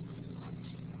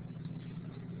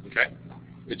 Okay.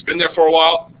 It's been there for a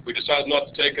while. We decided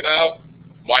not to take it out.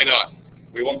 Why not?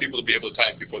 We want people to be able to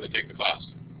type before they take the class.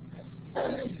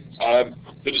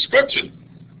 The description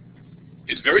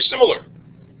is very similar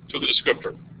to the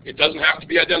descriptor. It doesn't have to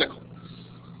be identical.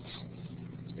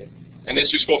 And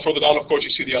as you scroll further down, of course, you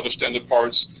see the other standard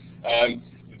parts.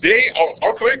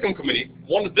 Our curriculum committee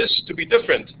wanted this to be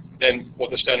different than what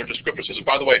the standard descriptor says. And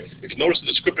by the way, if you notice, the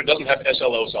descriptor doesn't have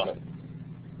SLOs on it.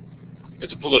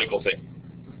 It's a political thing.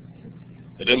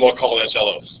 They didn't want to call it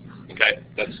SLOs. Okay,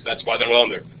 that's why they're not on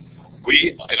there.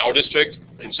 We, in our district,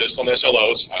 insist on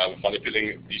SLOs. I have a funny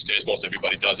feeling these days most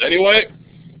everybody does anyway.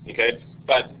 Okay,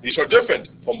 but these are different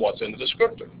from what's in the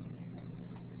descriptor.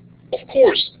 Of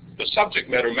course, the subject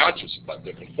matter matches, but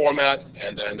different format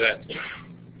and.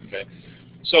 Okay,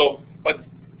 so but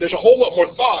there's a whole lot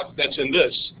more thought that's in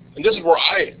this, and this is where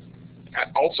I,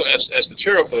 also as the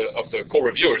chair of the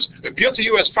co-reviewers, appeal to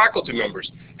you as faculty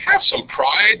members. Have some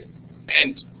pride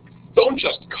and don't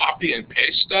just copy and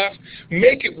paste stuff.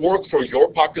 Make it work for your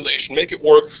population. Make it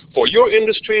work for your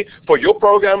industry, for your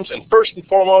programs, and first and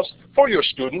foremost, for your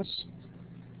students.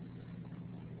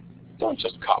 Don't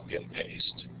just copy and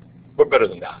paste. We're better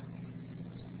than that.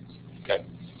 Okay?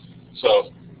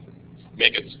 So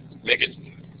make it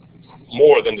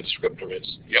more than the descriptor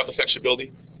is. You have the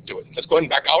flexibility, do it. Let's go ahead and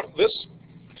back out of this.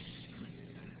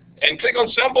 And click on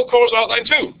Sample Course Outline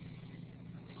 2.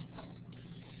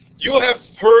 You have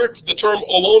heard the term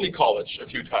Ohlone College a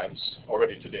few times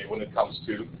already today when it comes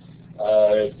to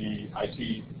the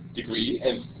IT degree,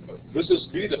 and this is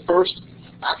really the first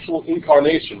actual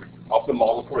incarnation of the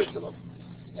model curriculum.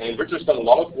 And Richard's done a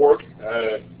lot of work,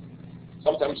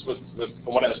 sometimes with,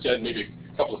 from what I understand, maybe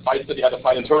a couple of fights that he had to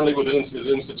fight internally within his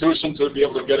institution to be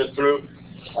able to get it through.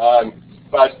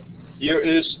 But here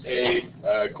is a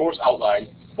course outline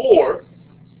for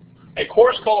a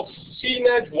course called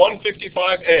CNED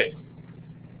 155A.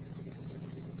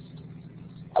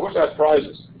 I wish I had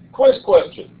prizes. Quiz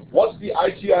question. What's the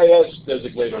ITIS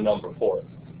designator number for it?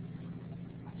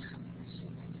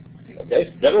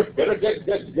 Okay, better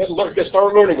get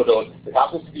started learning with those. It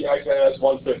happens to be ITIS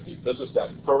 150. This is that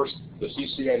first, the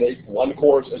CCNA 1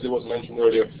 course, as it was mentioned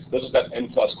earlier. This is that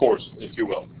N+ course, if you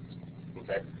will.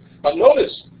 Okay, but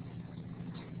notice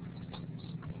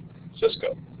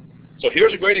Cisco. So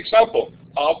here's a great example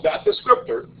of that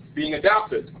descriptor being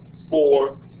adapted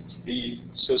for the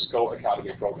Cisco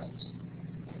Academy programs.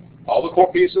 All the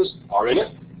core pieces are in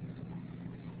it.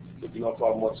 There'd be no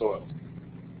problem whatsoever.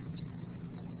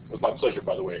 It was my pleasure,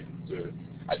 by the way.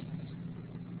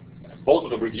 Both of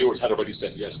the reviewers had already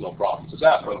said yes, no problem. So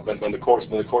that when the course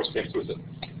came through, I said,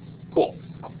 cool,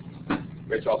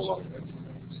 great job along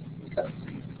there. Okay.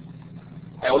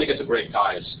 I only get to break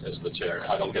ties as the chair.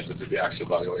 I don't get to do the actual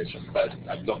evaluation, but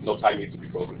no time needs to be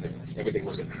broken. Everything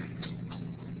was in.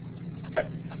 Okay.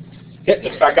 Okay,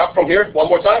 let's back up from here one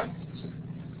more time.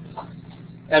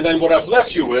 And then what I've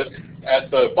left you with at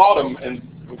the bottom, and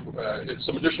it's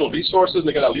some additional resources, and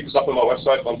again, I'll leave this up on my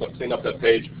website once I've cleaned up that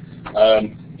page,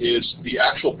 is the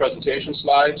actual presentation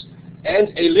slides, and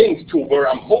a link to where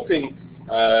I'm hoping,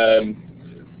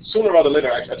 sooner rather than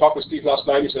later, I talked with Steve last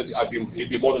night, he said he'd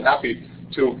be more than happy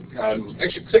to,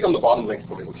 actually click on the bottom link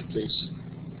for me, would you please,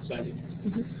 Sandy?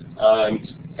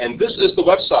 And this is the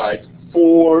website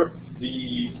for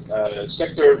the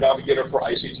sector navigator for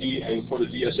ICT and for the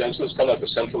DSN, so it's kind of like a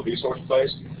central resource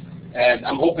place. And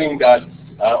I'm hoping that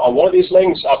on one of these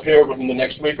links up here within the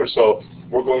next week or so,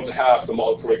 we're going to have the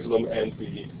model curriculum and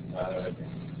the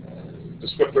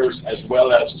descriptors, as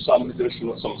well as some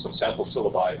additional, some sample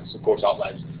syllabi, some course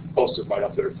outlines, posted right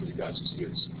up there for you guys to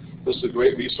use. This is a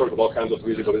great resource with all kinds of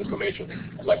really good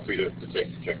information. I'd like for you to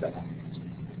check that out.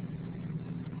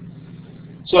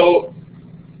 So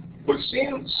we've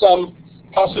seen some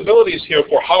possibilities here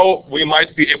for how we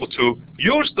might be able to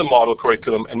use the model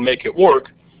curriculum and make it work.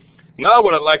 Now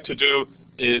what I'd like to do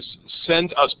is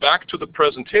send us back to the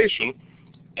presentation,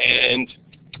 and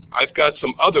I've got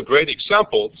some other great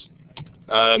examples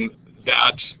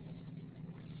that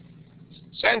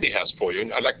Sandy has for you,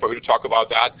 and I'd like for her to talk about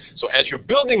that. So as you're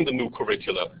building the new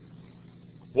curricula,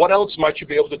 what else might you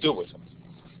be able to do with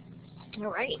it?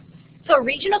 All right. So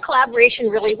regional collaboration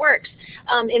really works.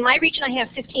 In my region, I have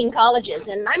 15 colleges,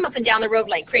 and I'm up and down the road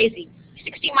like crazy.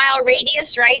 60-mile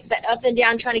radius, right? But up and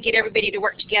down trying to get everybody to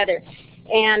work together.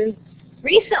 And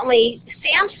recently,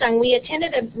 Samsung, we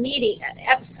attended a meeting.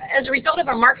 As a result of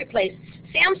our marketplace,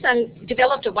 Samsung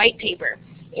developed a white paper.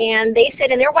 And they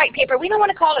said in their white paper, we don't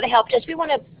want to call it a help desk. We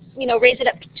want to raise it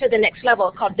up to the next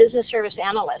level called business service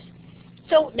analyst.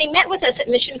 So they met with us at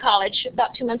Mission College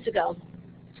about 2 months ago.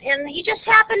 And he just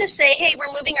happened to say, hey,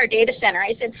 we're moving our data center.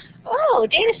 I said, oh,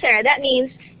 data center, that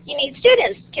means you need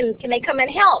students. Can they come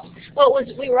and help? Well,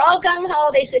 we were all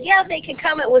gung-ho. They said, yeah, they can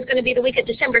come. It was going to be the week of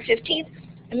December 15th.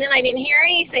 And then I didn't hear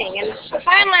anything. And so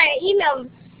finally I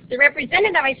emailed the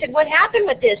representative. I said, what happened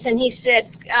with this? And he said,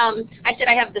 I said,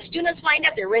 I have the students lined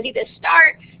up. They're ready to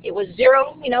start. It was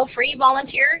zero, free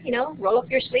volunteer, roll up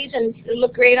your sleeves and it'll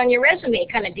look great on your resume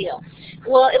kind of deal.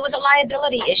 Well, it was a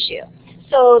liability issue.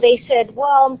 So they said,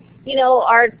 well,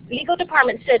 our legal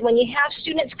department said when you have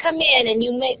students come in and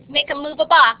you make them move a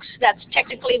box, that's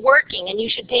technically working and you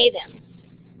should pay them.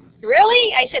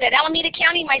 Really? I said, at Alameda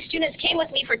County, my students came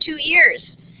with me for 2 years.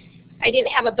 I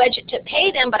didn't have a budget to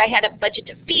pay them, but I had a budget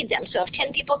to feed them. So if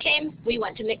 10 people came, we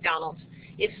went to McDonald's.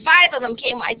 If 5 of them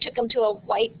came, I took them to a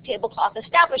white tablecloth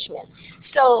establishment.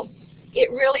 So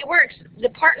it really works. The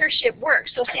partnership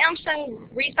works. So Samsung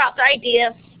rethought the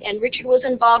idea, and Richard was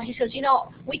involved. He says,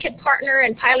 we could partner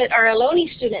and pilot our Ohlone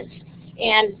students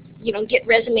and, get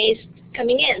resumes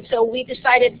coming in. So we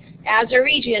decided as a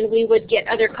region we would get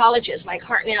other colleges like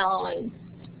Hartnell and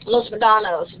Los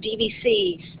Medanos,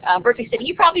 DVC, Berkeley City.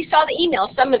 You probably saw the email,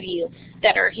 some of you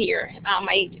that are here.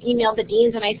 I emailed the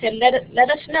deans and I said, let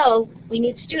us know we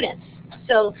need students.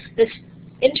 So this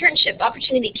internship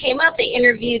opportunity came up. They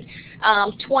interviewed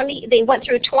 20, they went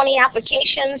through 20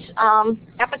 applicants,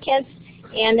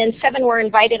 and then 7 were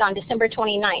invited on December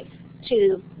 29th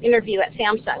to interview at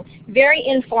Samsung. Very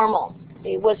informal.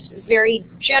 It was very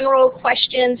general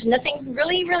questions, nothing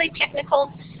really, really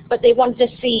technical, but they wanted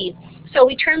to see. So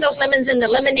we turned those lemons into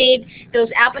lemonade. Those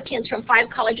applicants from 5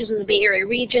 colleges in the Bay Area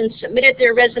region submitted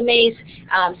their resumes.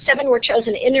 7 were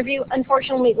chosen to interview.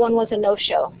 Unfortunately, 1 was a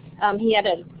no-show. He had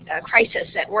a crisis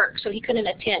at work, so he couldn't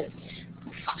attend.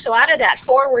 So out of that,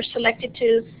 4 were selected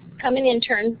to come and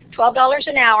intern, $12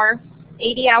 an hour,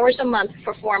 80 hours a month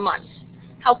for 4 months.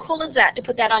 How cool is that to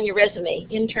put that on your resume,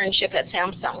 internship at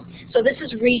Samsung? So this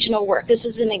is regional work. This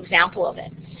is an example of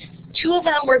it. 2 of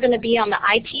them were going to be on the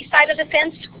IT side of the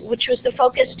fence, which was the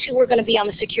focus. 2 were going to be on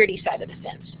the security side of the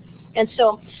fence. And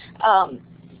so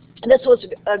this was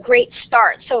a great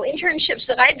start. So internships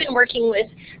that I've been working with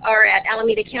are at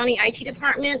Alameda County IT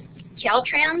Department,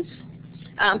 Caltrans.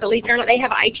 Believe it or not, they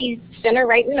have an IT center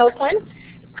right in Oakland.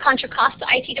 Contra Costa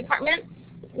IT Department.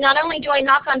 Not only do I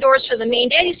knock on doors for the main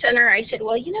data center, I said,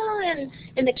 well, you know,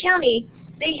 in the county,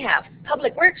 they have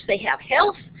public works, they have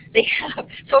health, they have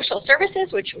social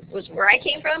services, which was where I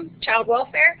came from, child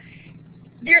welfare.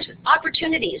 There's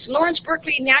opportunities. Lawrence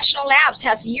Berkeley National Labs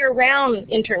has year-round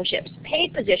internships,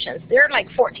 paid positions. They're like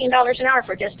 $14 an hour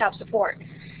for desktop support.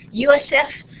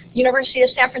 USF, University of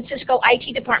San Francisco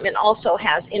IT Department also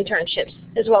has internships,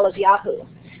 as well as Yahoo.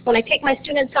 When I take my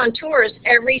students on tours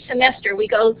every semester, we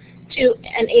go to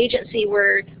an agency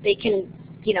where they can,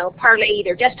 you know, parlay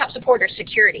either desktop support or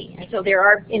security. And so there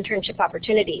are internship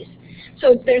opportunities.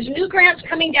 So there's new grants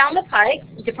coming down the pike.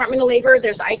 Department of Labor,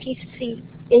 there's ITC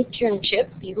internship.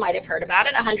 You might have heard about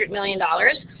it, $100 million.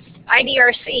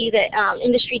 IDRC, the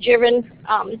industry-driven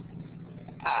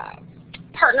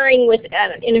partnering with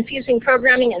and infusing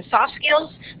programming and soft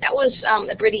skills. That was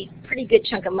a pretty good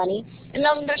chunk of money. And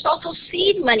then there's also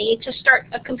seed money to start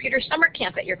a computer summer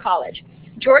camp at your college.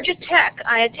 Georgia Tech,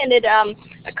 I attended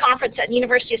a conference at the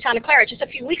University of Santa Clara just a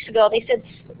few weeks ago. They said,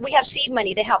 we have seed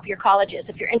money to help your colleges.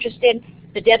 If you're interested,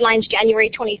 the deadline's January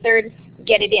 23rd,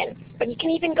 get it in. But you can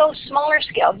even go smaller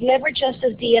scale, leverage us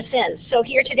as DSNs. So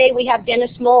here today we have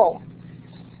Dennis Moll,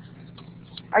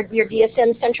 your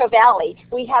DSN Central Valley.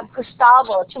 We have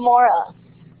Gustavo Chamorro,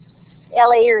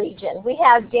 LA region. We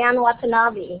have Dan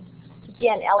Watanabe,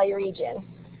 again, LA region.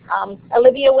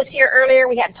 Olivia was here earlier.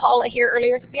 We had Paula here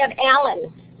earlier. We have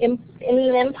Alan in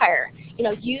the Empire. You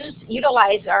know,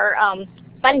 utilize our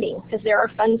funding because there are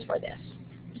funds for this.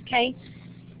 Okay.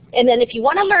 And then if you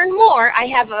want to learn more, I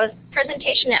have a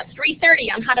presentation at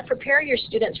 3:30 on how to prepare your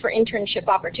students for internship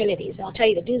opportunities. And I'll tell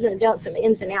you the do's and don'ts and the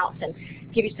ins and outs and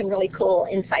give you some really cool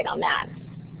insight on that.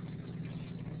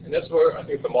 And that's where I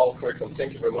think the model curriculum,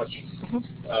 thank you very much,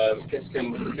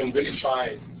 can really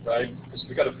shine, right? Because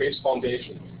we've got a base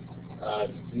foundation.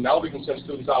 Now we can send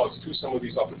students out to some of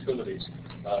these opportunities.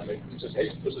 And just, hey,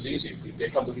 this is easy. They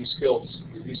come with these skills,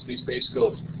 these base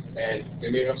skills, and they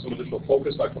may have some additional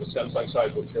focus, like on the Samsung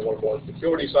side, but if they want more on the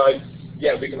security side,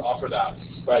 yeah, we can offer that.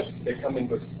 But they come in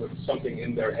with something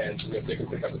in their hands, and if they can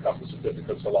pick up a couple of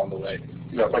certificates along the way.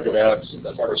 Yeah, if I could add,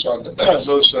 Markus,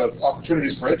 those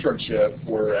opportunities for internship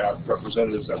were at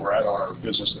representatives that were at our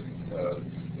business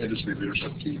and industry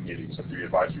leadership team meetings at the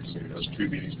advisory committee. Those 2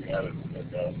 meetings we had in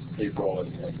April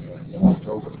and in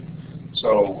October.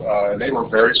 So they were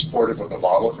very supportive of the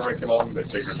model curriculum. They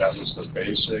figured that was the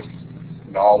basic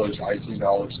knowledge, IT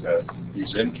knowledge, that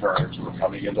these interns were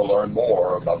coming in to learn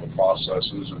more about the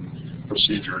processes and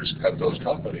procedures at those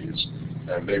companies,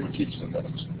 and they would teach them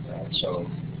those. So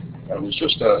it was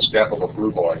just a stamp of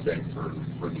approval, I think,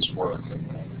 for this work, and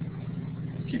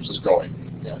it keeps us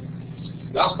going. Yeah.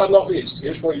 Last but not least,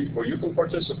 here's where you can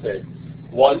participate.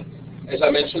 1, as I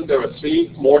mentioned, there are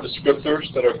 3 more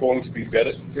descriptors that are going to be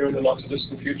vetted here in the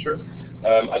not-too-distant future.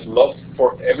 I'd love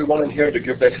for everyone in here to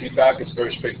give their feedback. It's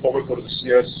very straightforward. Go to the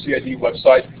CID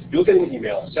website. You'll get an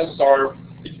email. Chances are,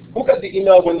 who got the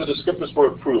email when the descriptors were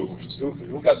approved?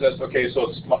 Who got this? Okay, so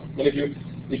it's many of you.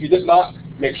 If you did not,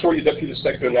 make sure your Deputy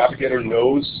Secretary Navigator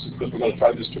knows, because we're going to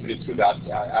try to distribute it through that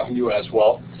avenue as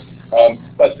well.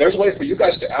 But there's a way for you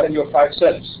guys to add in your 5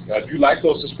 cents. If you like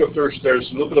those descriptors, there's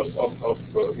a little bit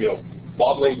of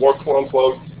modeling work, quote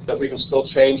unquote, that we can still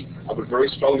change. I would very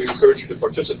strongly encourage you to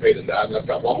participate in that. And I've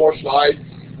got one more slide,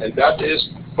 and that is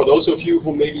for those of you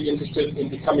who may be interested in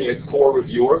becoming a core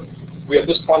reviewer. We at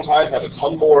this point in time have a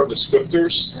ton more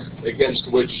descriptors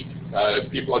against which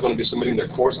people are going to be submitting their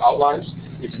course outlines.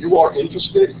 If you are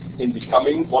interested in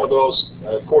becoming one of those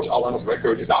course outline of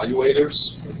record evaluators,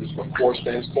 this is what CORE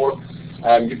stands for,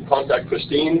 you can contact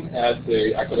Christine at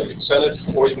the Academic Senate,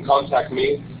 or you can contact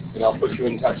me, and I'll put you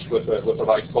in touch with the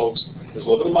right folks. There's a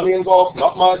little bit of money involved,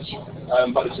 not much,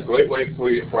 but it's a great way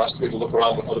for us to be able to look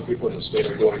around what other people in the state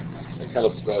are doing and kind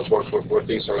of work where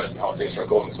things are at and how things are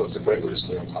going. So it's a great way to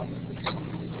stay on top of it.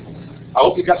 I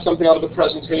hope you got something out of the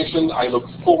presentation. I look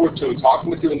forward to talking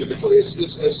with you individually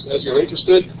as you're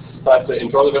interested, but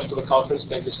enjoy the rest of the conference.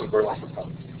 Thank you so very much for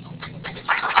coming.